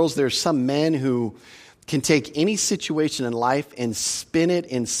is girls, there's some men who can take any situation in life and spin it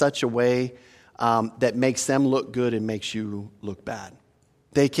in such a way that makes them look good and makes you look bad.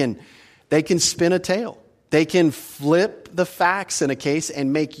 They can spin a tale. They can flip the facts in a case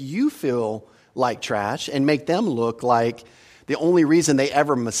and make you feel like trash and make them look like the only reason they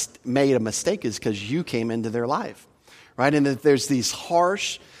ever made a mistake is because you came into their life, right? And that there's these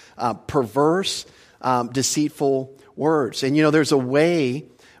harsh, perverse, deceitful words. And there's a way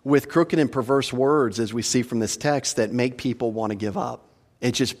with crooked and perverse words, as we see from this text, that make people want to give up.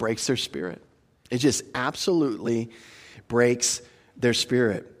 It just breaks their spirit. It just absolutely breaks their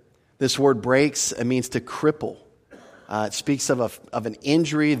spirit. This word breaks, it means to cripple. It speaks of an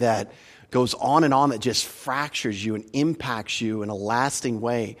injury that goes on and on, that just fractures you and impacts you in a lasting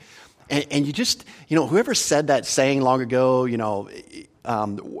way. And you just, whoever said that saying long ago,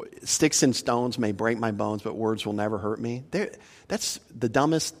 sticks and stones may break my bones, but words will never hurt me. That's the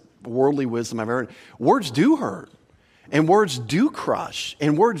dumbest worldly wisdom I've ever heard. Words do hurt, and words do crush,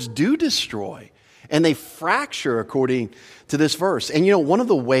 and words do destroy, and they fracture according to this verse. And one of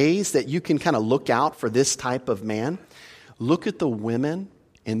the ways that you can kind of look out for this type of man, look at the women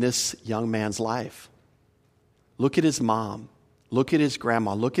in this young man's life. Look at his mom. Look at his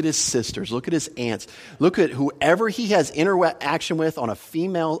grandma. Look at his sisters. Look at his aunts. Look at whoever he has interaction with on the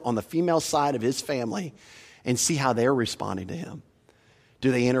female side of his family, and see how they're responding to him.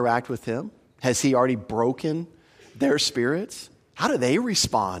 Do they interact with him? Has he already broken their spirits? How do they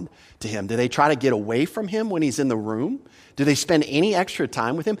respond to him? Do they try to get away from him when he's in the room? Do they spend any extra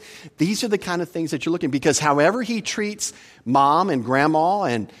time with him? These are the kind of things that you're looking, because however he treats mom and grandma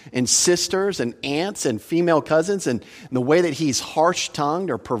and sisters and aunts and female cousins, and the way that he's harsh-tongued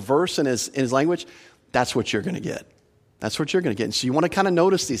or perverse in his language, that's what you're going to get. That's what you're going to get. And so you want to kind of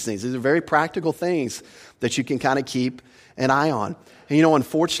notice these things. These are very practical things that you can kind of keep an eye on. And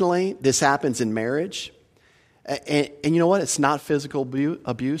unfortunately, this happens in marriage. And you know what? It's not physical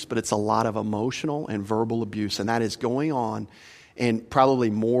abuse, but it's a lot of emotional and verbal abuse. And that is going on in probably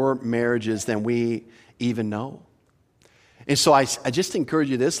more marriages than we even know. And so I just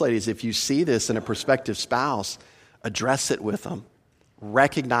encourage you this, ladies, if you see this in a prospective spouse, address it with them.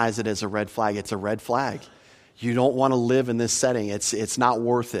 Recognize it as a red flag. It's a red flag. You don't want to live in this setting. It's not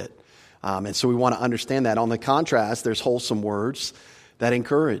worth it. And so we want to understand that. On the contrast, there's wholesome words that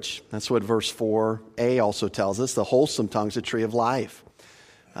encourage. That's what verse 4a also tells us. The wholesome tongue is a tree of life.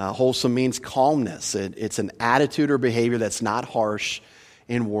 Wholesome means calmness. It's an attitude or behavior that's not harsh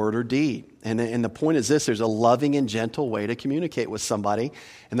in word or deed. And the point is this: there's a loving and gentle way to communicate with somebody.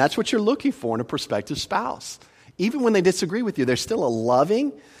 And that's what you're looking for in a prospective spouse. Even when they disagree with you, there's still a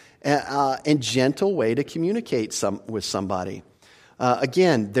loving and gentle way to communicate with somebody.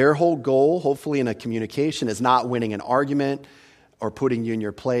 Again, their whole goal, hopefully in a communication, is not winning an argument or putting you in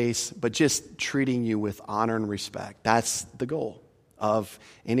your place, but just treating you with honor and respect. That's the goal of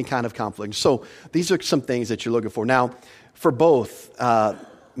any kind of conflict. So these are some things that you're looking for. Now, for both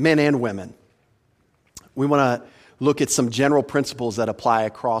men and women, we want to look at some general principles that apply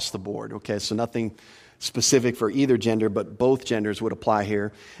across the board. Okay, so nothing specific for either gender, but both genders would apply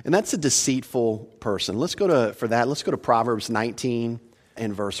here. And that's a deceitful person. Let's go to Proverbs 19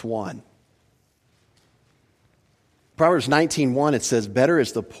 and verse 1. Proverbs 19:1, it says, "Better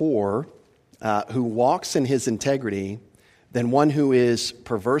is the poor who walks in his integrity than one who is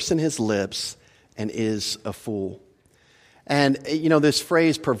perverse in his lips and is a fool." And, this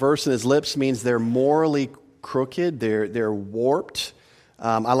phrase, perverse in his lips, means they're morally crooked, they're warped.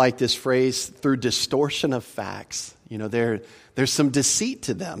 I like this phrase, through distortion of facts. There's some deceit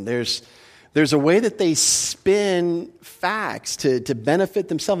to them. There's a way that they spin facts to benefit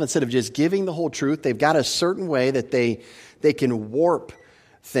themselves instead of just giving the whole truth. They've got a certain way that they can warp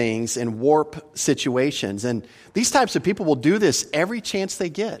things and warp situations. And these types of people will do this every chance they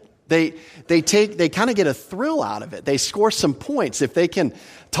get. They kind of get a thrill out of it. They score some points if they can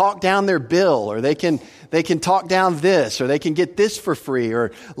talk down their bill, or they can talk down this, or they can get this for free,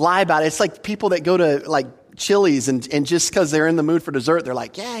 or lie about it. It's like people that go to like Chili's and just because they're in the mood for dessert, they're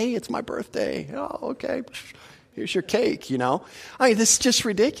like, "Yeah, hey, it's my birthday. Oh, okay. Here's your cake." I mean, this is just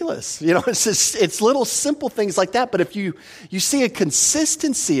ridiculous. It's little simple things like that. But if you see a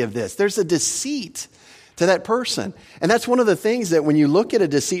consistency of this, there's a deceit to that person. And that's one of the things that when you look at a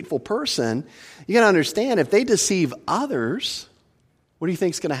deceitful person, you got to understand, if they deceive others, what do you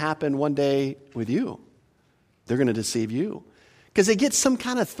think is going to happen one day with you? They're going to deceive you because they get some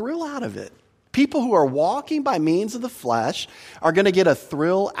kind of thrill out of it. People who are walking by means of the flesh are going to get a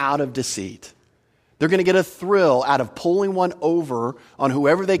thrill out of deceit. They're going to get a thrill out of pulling one over on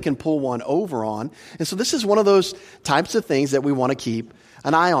whoever they can pull one over on. And so this is one of those types of things that we want to keep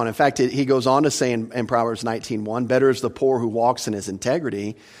an eye on. In fact, he goes on to say in Proverbs 19:1, "Better is the poor who walks in his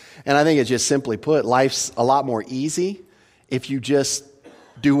integrity." And I think it's just simply put, life's a lot more easy if you just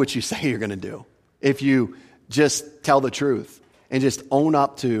do what you say you're going to do. If you just tell the truth and just own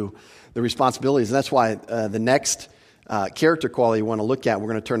up to the responsibilities. And that's why the next character quality you want to look at, we're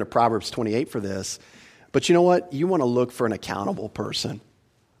going to turn to Proverbs 28 for this. But you know what? You want to look for an accountable person.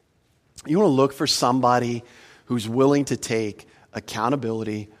 You want to look for somebody who's willing to take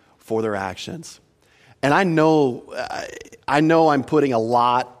accountability for their actions. And I know I'm putting a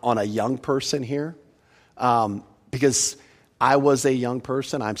lot on a young person here, because I was a young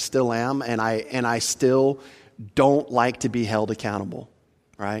person, I still am, and I still don't like to be held accountable,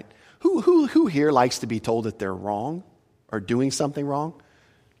 right? Who here likes to be told that they're wrong or doing something wrong?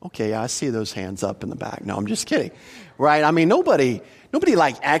 Okay, I see those hands up in the back. No, I'm just kidding, right? I mean, nobody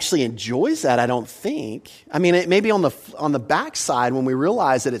like actually enjoys that, I don't think. I mean, it may be on the backside when we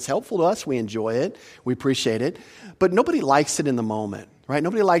realize that it's helpful to us, we enjoy it, we appreciate it, but nobody likes it in the moment, right?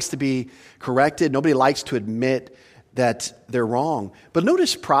 Nobody likes to be corrected. Nobody likes to admit that they're wrong. But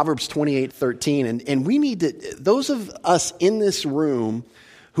notice Proverbs 28:13, and we need to, those of us in this room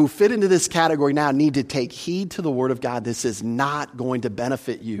who fit into this category now, need to take heed to the Word of God. This is not going to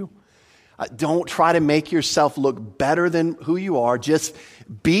benefit you. Don't try to make yourself look better than who you are. Just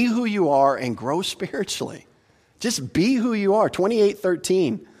be who you are and grow spiritually. Just be who you are.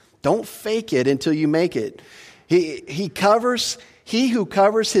 28:13. Don't fake it until you make it. He covers He who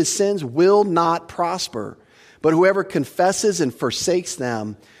covers his sins will not prosper, but whoever confesses and forsakes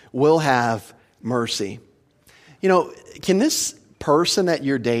them will have mercy. You know, can this person that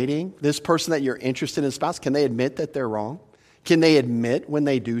you're dating, this person that you're interested in a spouse, can they admit that they're wrong? Can they admit when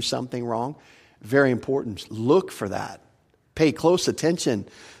they do something wrong? Very important. Look for that. Pay close attention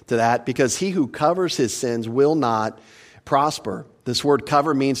to that, because he who covers his sins will not prosper. This word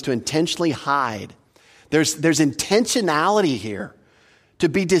cover means to intentionally hide. There's intentionality here to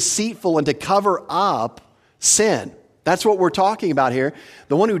be deceitful and to cover up sin. That's what we're talking about here.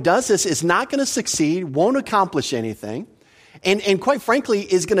 The one who does this is not going to succeed, won't accomplish anything, and quite frankly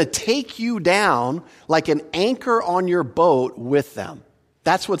is going to take you down like an anchor on your boat with them.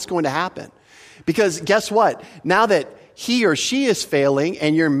 That's what's going to happen. Because guess what? Now that he or she is failing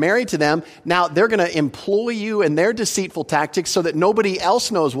and you're married to them, now they're going to employ you in their deceitful tactics so that nobody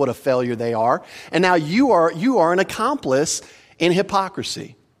else knows what a failure they are. And now you are an accomplice in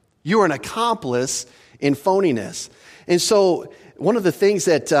hypocrisy. You are an accomplice in phoniness. And so one of the things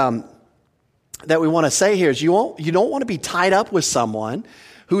that we want to say here is you don't want to be tied up with someone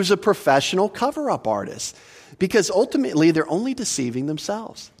who's a professional cover-up artist, because ultimately they're only deceiving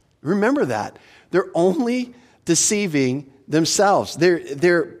themselves. Remember that. They're only deceiving themselves.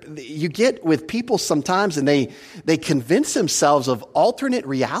 You get with people sometimes and they convince themselves of alternate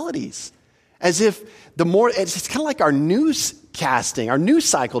realities, as if it's kind of like our newscasting, our news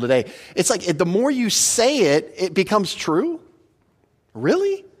cycle today. It's like the more you say it, it becomes true.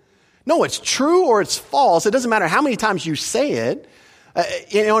 Really? No, it's true or it's false. It doesn't matter how many times you say it.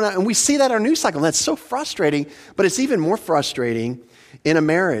 And we see that in our news cycle. And that's so frustrating, but it's even more frustrating in a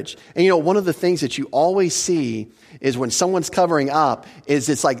marriage. And one of the things that you always see is when someone's covering up is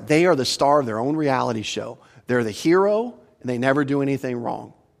it's like they are the star of their own reality show. They're the hero and they never do anything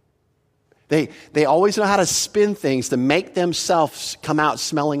wrong. They always know how to spin things to make themselves come out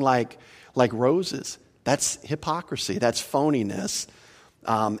smelling like roses. That's hypocrisy. That's phoniness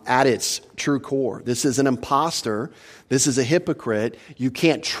at its true core. This is an imposter. This is a hypocrite. You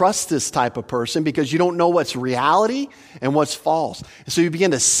can't trust this type of person because you don't know what's reality and what's false. And so you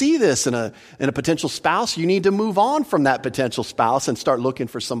begin to see this in a potential spouse. You need to move on from that potential spouse and start looking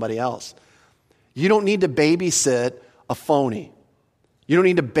for somebody else. You don't need to babysit a phony. You don't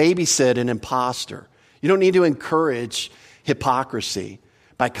need to babysit an imposter. You don't need to encourage hypocrisy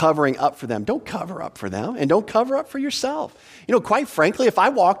by covering up for them. Don't cover up for them, and don't cover up for yourself. Quite frankly, if I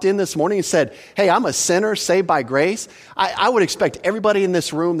walked in this morning and said, hey, I'm a sinner saved by grace, I would expect everybody in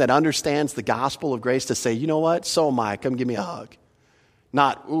this room that understands the gospel of grace to say, you know what? So am I. Come give me a hug.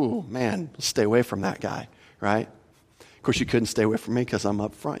 Not, ooh, man, stay away from that guy, right? Of course, you couldn't stay away from me because I'm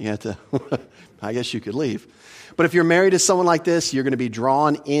up front. You had to, I guess you could leave. But if you're married to someone like this, you're going to be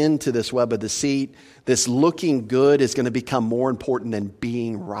drawn into this web of deceit. This looking good is going to become more important than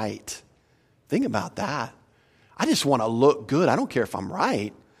being right. Think about that. I just want to look good. I don't care if I'm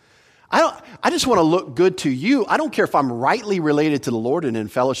right. I just want to look good to you. I don't care if I'm rightly related to the Lord and in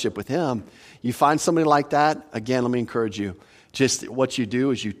fellowship with Him. You find somebody like that, again, let me encourage you. Just what you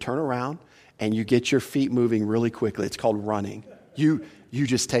do is you turn around and you get your feet moving really quickly. It's called running. You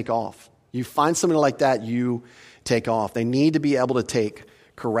just take off. You find somebody like that, you take off. They need to be able to take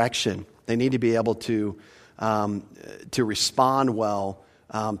correction. They need to be able to respond well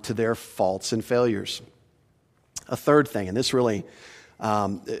to their faults and failures. A third thing, and this really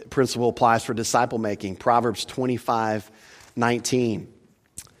principle applies for disciple making. Proverbs 25:19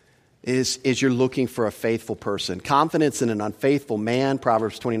 is you're looking for a faithful person. Confidence in an unfaithful man,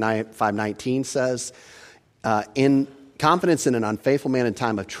 Proverbs 25:19 says, confidence in an unfaithful man in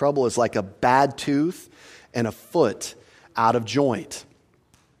time of trouble is like a bad tooth and a foot out of joint.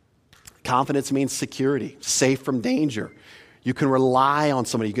 Confidence means security, safe from danger. You can rely on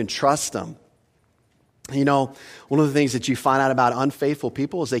somebody. You can trust them. One of the things that you find out about unfaithful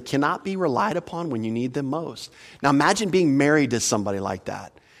people is they cannot be relied upon when you need them most. Now imagine being married to somebody like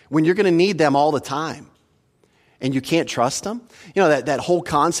that, when you're going to need them all the time and you can't trust them. That whole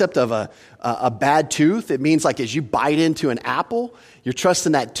concept of a bad tooth, it means like as you bite into an apple, you're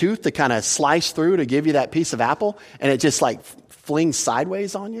trusting that tooth to kind of slice through to give you that piece of apple, and it just like flings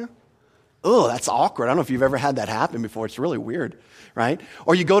sideways on you. Oh, that's awkward. I don't know if you've ever had that happen before. It's really weird, right?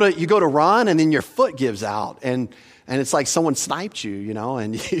 Or you go to run and then your foot gives out and it's like someone sniped you,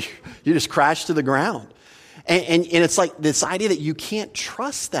 and you just crash to the ground. And it's like this idea that you can't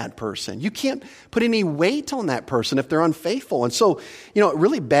trust that person. You can't put any weight on that person if they're unfaithful. And so, it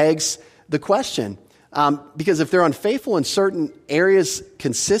really begs the question, because if they're unfaithful in certain areas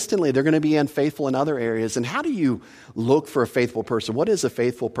consistently, they're going to be unfaithful in other areas. And how do you look for a faithful person? What is a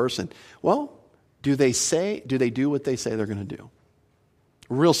faithful person? Well, do they do what they say they're going to do?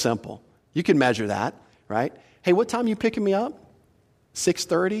 Real simple. You can measure that, right? Hey, what time are you picking me up?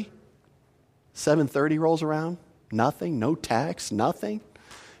 6:30? 7:30 rolls around? Nothing, no text, nothing.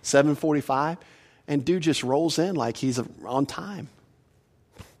 7:45, and dude just rolls in like he's on time.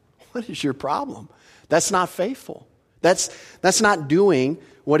 What is your problem? That's not faithful. That's not doing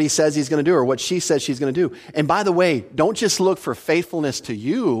what he says he's going to do or what she says she's going to do. And by the way, don't just look for faithfulness to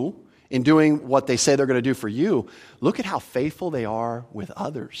you in doing what they say they're going to do for you. Look at how faithful they are with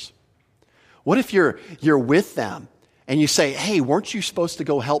others. What if you're with them and you say, hey, weren't you supposed to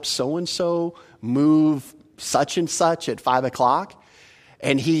go help so-and-so move such and such at 5 o'clock?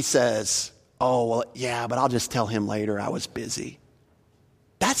 And he says, oh, well, yeah, but I'll just tell him later I was busy.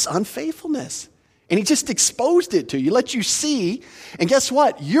 That's unfaithfulness. And he just exposed it to you, let you see. And guess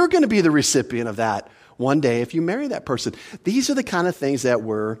what? You're going to be the recipient of that one day if you marry that person. These are the kind of things that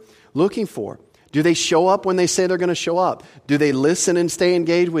we're looking for. Do they show up when they say they're going to show up? Do they listen and stay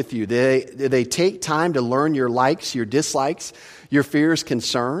engaged with you? Do they take time to learn your likes, your dislikes, your fears,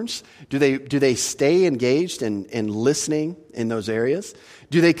 concerns? Do they stay engaged in listening in those areas?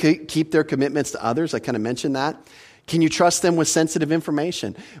 Do they keep their commitments to others? I kind of mentioned that. Can you trust them with sensitive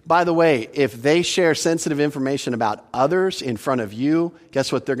information? By the way, if they share sensitive information about others in front of you,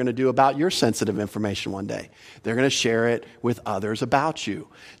 guess what they're going to do about your sensitive information one day? They're going to share it with others about you.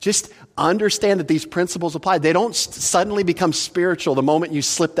 Just understand that these principles apply. They don't suddenly become spiritual the moment you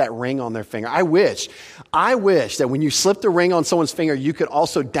slip that ring on their finger. I wish that when you slip the ring on someone's finger, you could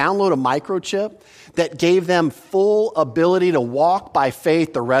also download a microchip that gave them full ability to walk by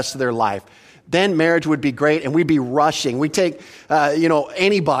faith the rest of their life. Then marriage would be great, and we'd be rushing. We'd take,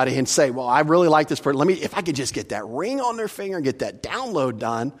 anybody and say, well, I really like this person. If I could just get that ring on their finger and get that download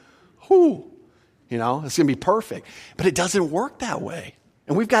done, it's going to be perfect. But it doesn't work that way.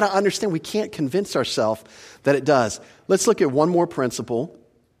 And we've got to understand we can't convince ourselves that it does. Let's look at one more principle,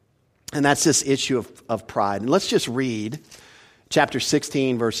 and that's this issue of pride. And let's just read chapter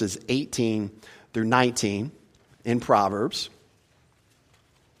 16, verses 18 through 19 in Proverbs,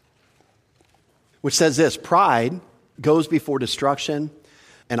 which says this: pride goes before destruction,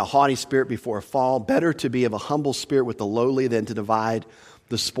 and a haughty spirit before a fall. Better to be of a humble spirit with the lowly than to divide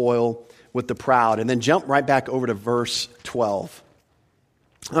the spoil with the proud. And then jump right back over to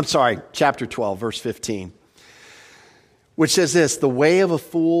chapter 12, verse 15, which says this: the way of a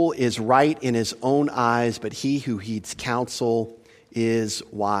fool is right in his own eyes, but he who heeds counsel is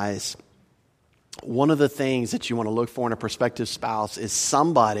wise. One of the things that you want to look for in a prospective spouse is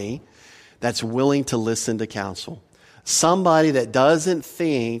somebody that's willing to listen to counsel. Somebody that doesn't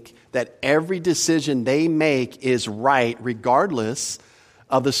think that every decision they make is right regardless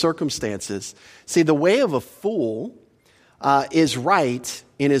of the circumstances. See, the way of a fool is right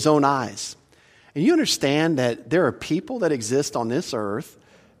in his own eyes. And you understand that there are people that exist on this earth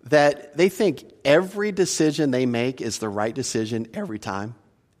that they think every decision they make is the right decision every time.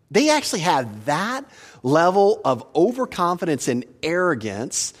 They actually have that level of overconfidence and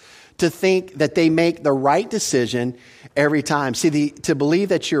arrogance to think that they make the right decision every time. See, to believe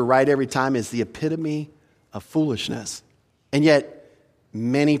that you're right every time is the epitome of foolishness. And yet,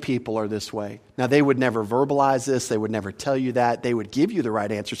 many people are this way. Now, they would never verbalize this. They would never tell you that. They would give you the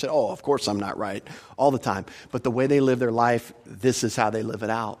right answer. Say, oh, of course I'm not right all the time. But the way they live their life, this is how they live it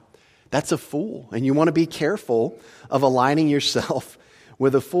out. That's a fool. And you want to be careful of aligning yourself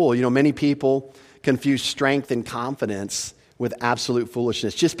with a fool. Many people confuse strength and confidence with absolute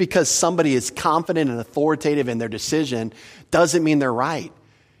foolishness. Just because somebody is confident and authoritative in their decision doesn't mean they're right.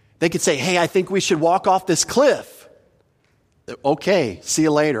 They could say, hey, I think we should walk off this cliff. Okay, see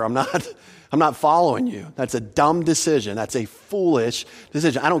you later. I'm not following you. That's a dumb decision. That's a foolish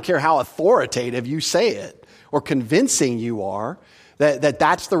decision. I don't care how authoritative you say it or convincing you are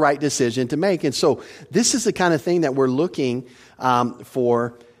that's the right decision to make. And so this is the kind of thing that we're looking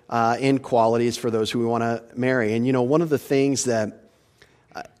for in qualities for those who we want to marry. And, one of the things that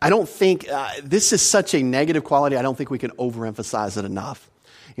I don't think, this is such a negative quality, I don't think we can overemphasize it enough.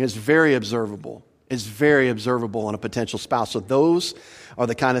 It's very observable. It's very observable in a potential spouse. So those are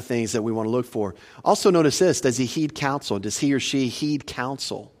the kind of things that we want to look for. Also notice this: does he heed counsel? Does he or she heed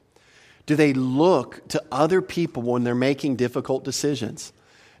counsel? Do they look to other people when they're making difficult decisions?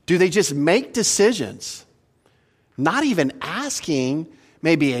 Do they just make decisions, not even asking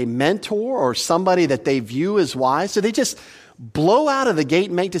maybe a mentor or somebody that they view as wise? Do they just blow out of the gate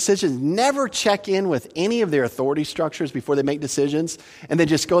and make decisions, never check in with any of their authority structures before they make decisions, and then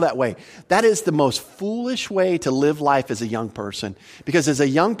just go that way. That is the most foolish way to live life as a young person. Because as a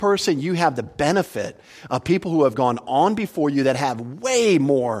young person, you have the benefit of people who have gone on before you that have way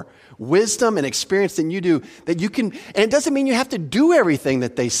more wisdom and experience than you do, that you can, and it doesn't mean you have to do everything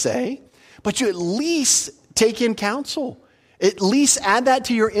that they say, but you at least take in counsel. At least add that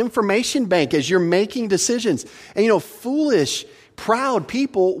to your information bank as you're making decisions. And foolish, proud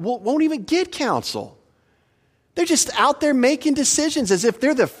people won't even get counsel. They're just out there making decisions as if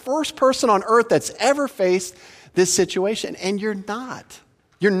they're the first person on earth that's ever faced this situation. And you're not.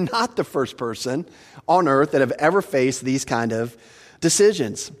 You're not the first person on earth that have ever faced these kind of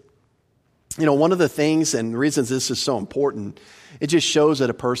decisions. One of the things and the reasons this is so important, it just shows that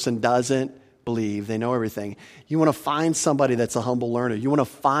a person doesn't believe they know everything. You want to find somebody that's a humble learner. You want to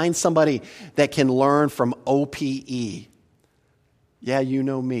find somebody that can learn from OPE. Yeah, you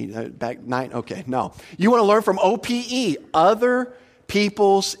know me. Back 9. Okay, no. You want to learn from OPE, other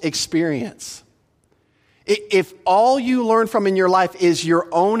people's experience. If all you learn from in your life is your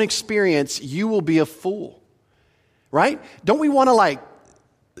own experience, you will be a fool. Right? Don't we want to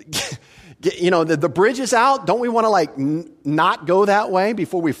the bridge is out. Don't we want to not go that way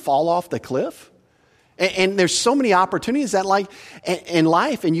before we fall off the cliff? And there's so many opportunities that in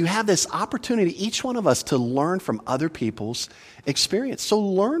life, and you have this opportunity, each one of us, to learn from other people's experience. So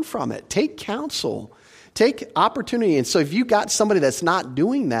learn from it. Take counsel. Take opportunity. And so if you got somebody that's not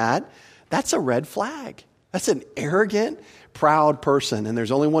doing that, that's a red flag. That's an arrogant, proud person. And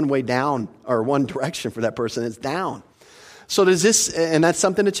there's only one way down, or one direction for that person. It's down. So does this, and that's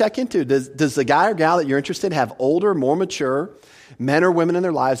something to check into. Does the guy or gal that you're interested in have older, more mature men or women in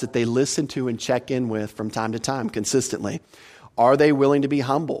their lives that they listen to and check in with from time to time consistently? Are they willing to be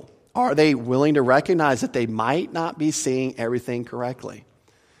humble? Are they willing to recognize that they might not be seeing everything correctly?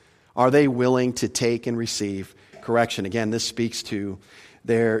 Are they willing to take and receive correction? Again, this speaks to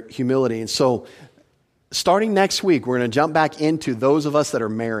their humility. And so starting next week, we're going to jump back into those of us that are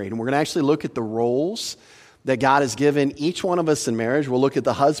married. And we're going to actually look at the roles that God has given each one of us in marriage. We'll look at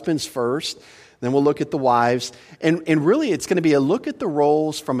the husbands first, then we'll look at the wives. And really, it's going to be a look at the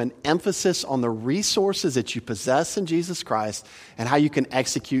roles from an emphasis on the resources that you possess in Jesus Christ and how you can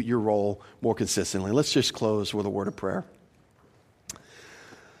execute your role more consistently. Let's just close with a word of prayer.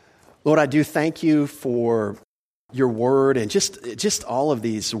 Lord, I do thank you for your word and just all of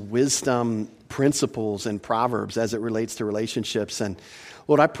these wisdom principles and proverbs as it relates to relationships. And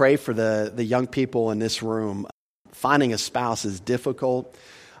Lord, I pray for the young people in this room. Finding a spouse is difficult,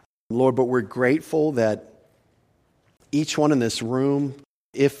 Lord, but we're grateful that each one in this room,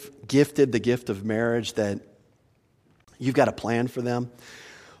 if gifted the gift of marriage, that you've got a plan for them.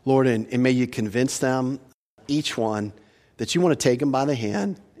 Lord, and may you convince them, each one, that you want to take them by the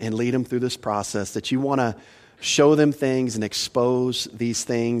hand and lead them through this process, that you want to show them things and expose these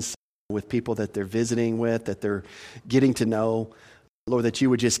things with people that they're visiting with, that they're getting to know. Lord, that you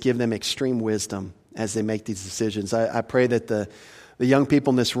would just give them extreme wisdom as they make these decisions. I pray that the young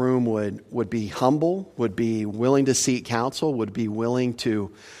people in this room would be humble, would be willing to seek counsel, would be willing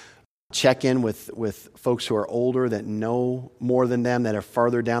to check in with folks who are older, that know more than them, that are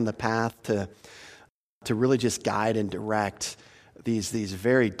farther down the path, to really just guide and direct these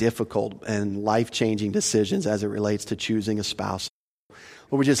very difficult and life-changing decisions as it relates to choosing a spouse.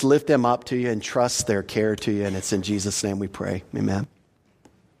 Lord, we just lift them up to you and trust their care to you, and it's in Jesus' name we pray. Amen.